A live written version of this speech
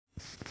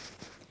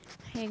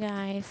Hey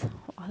guys,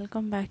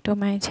 welcome back to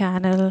my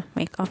channel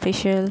Make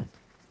Official.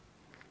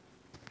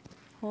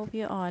 Hope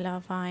you all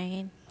are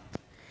fine.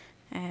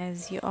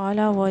 As you all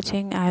are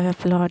watching, I have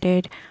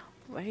uploaded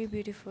very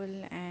beautiful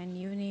and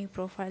unique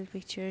profile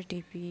picture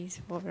DPs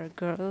for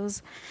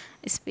girls.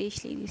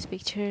 Especially these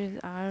pictures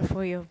are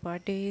for your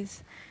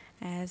birthdays,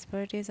 as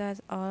birthdays are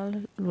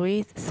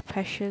always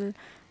special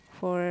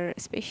for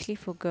especially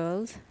for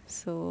girls.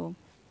 So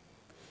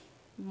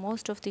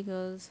most of the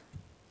girls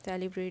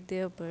celebrate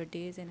their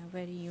birthdays in a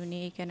very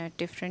unique and a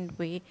different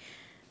way.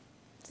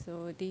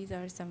 So these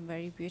are some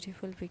very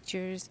beautiful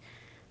pictures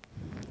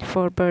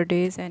for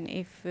birthdays, and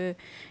if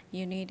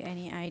you need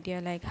any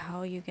idea like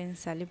how you can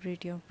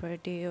celebrate your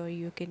birthday, or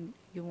you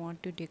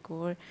want to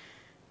decor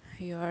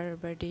your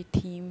birthday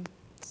theme,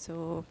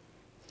 so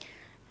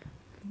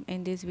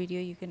in this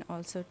video you can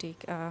also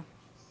take a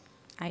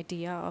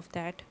idea of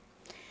that.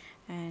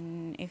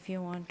 And if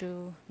you want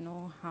to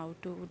know how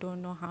to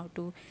don't know how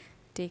to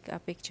take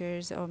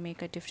pictures or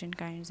make a different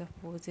kinds of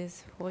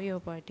poses for your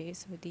birthday,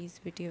 so this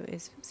video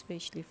is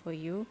especially for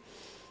you.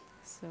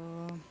 So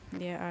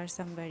there are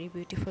some very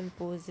beautiful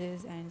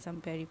poses and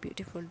some very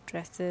beautiful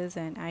dresses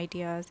and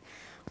ideas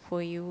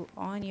for you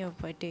on your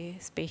birthday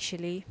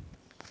especially.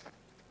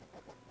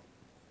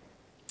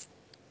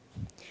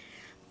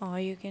 Or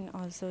you can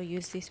also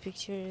use these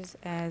pictures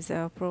as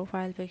a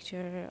profile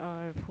picture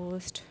or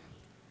post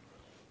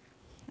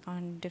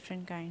on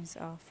different kinds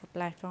of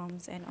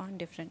platforms and on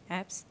different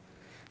apps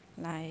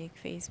like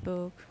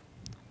Facebook,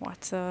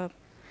 WhatsApp,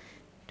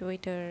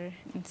 Twitter,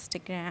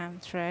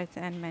 Instagram, Threads,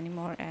 and many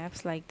more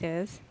apps like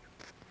this.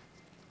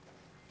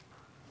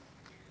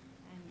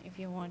 And if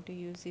you want to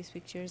use these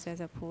pictures as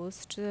a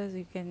post,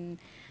 you can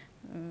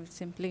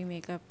simply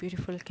make a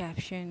beautiful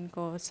caption,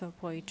 quotes, or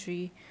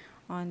poetry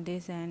on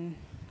this, and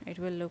it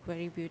will look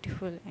very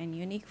beautiful and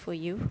unique for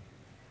you.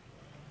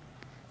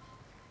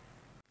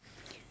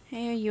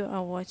 Here you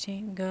are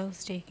watching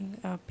girls taking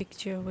a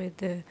picture with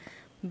the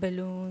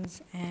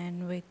balloons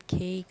and with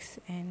cakes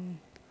and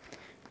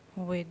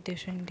with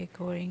different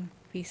decorating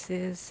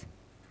pieces.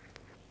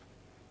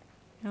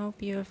 I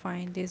hope you'll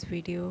find this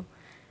video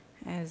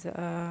as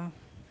a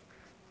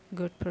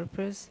good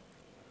purpose.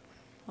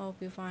 Hope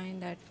you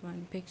find that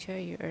one picture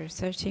you are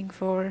searching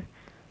for.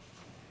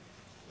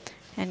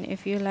 And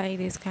if you like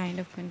this kind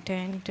of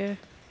content,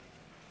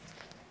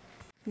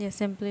 just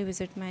simply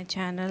visit my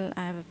channel.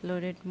 I have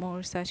uploaded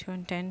more such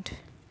content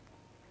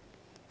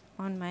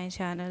on my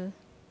channel.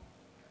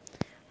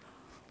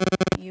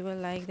 You will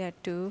like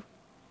that too.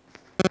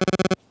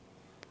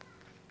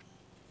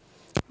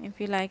 If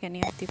you like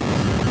any of the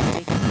pictures,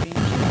 take a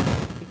screenshot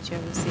of the picture,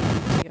 will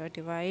save to your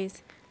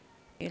device.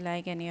 If you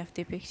like any of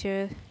the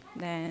pictures,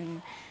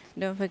 then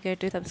don't forget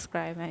to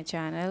subscribe my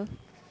channel.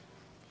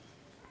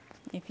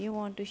 If you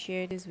want to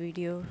share this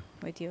video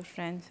with your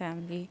friends,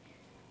 family,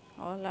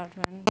 all loved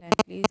ones, then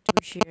please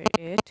do share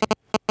it.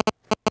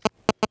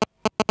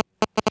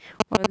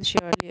 We'll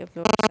surely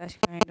upload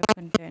such kind of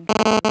content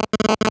for you.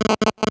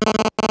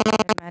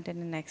 I'll meet in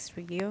the next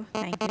video.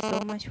 Thank you so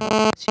much for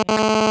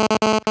watching.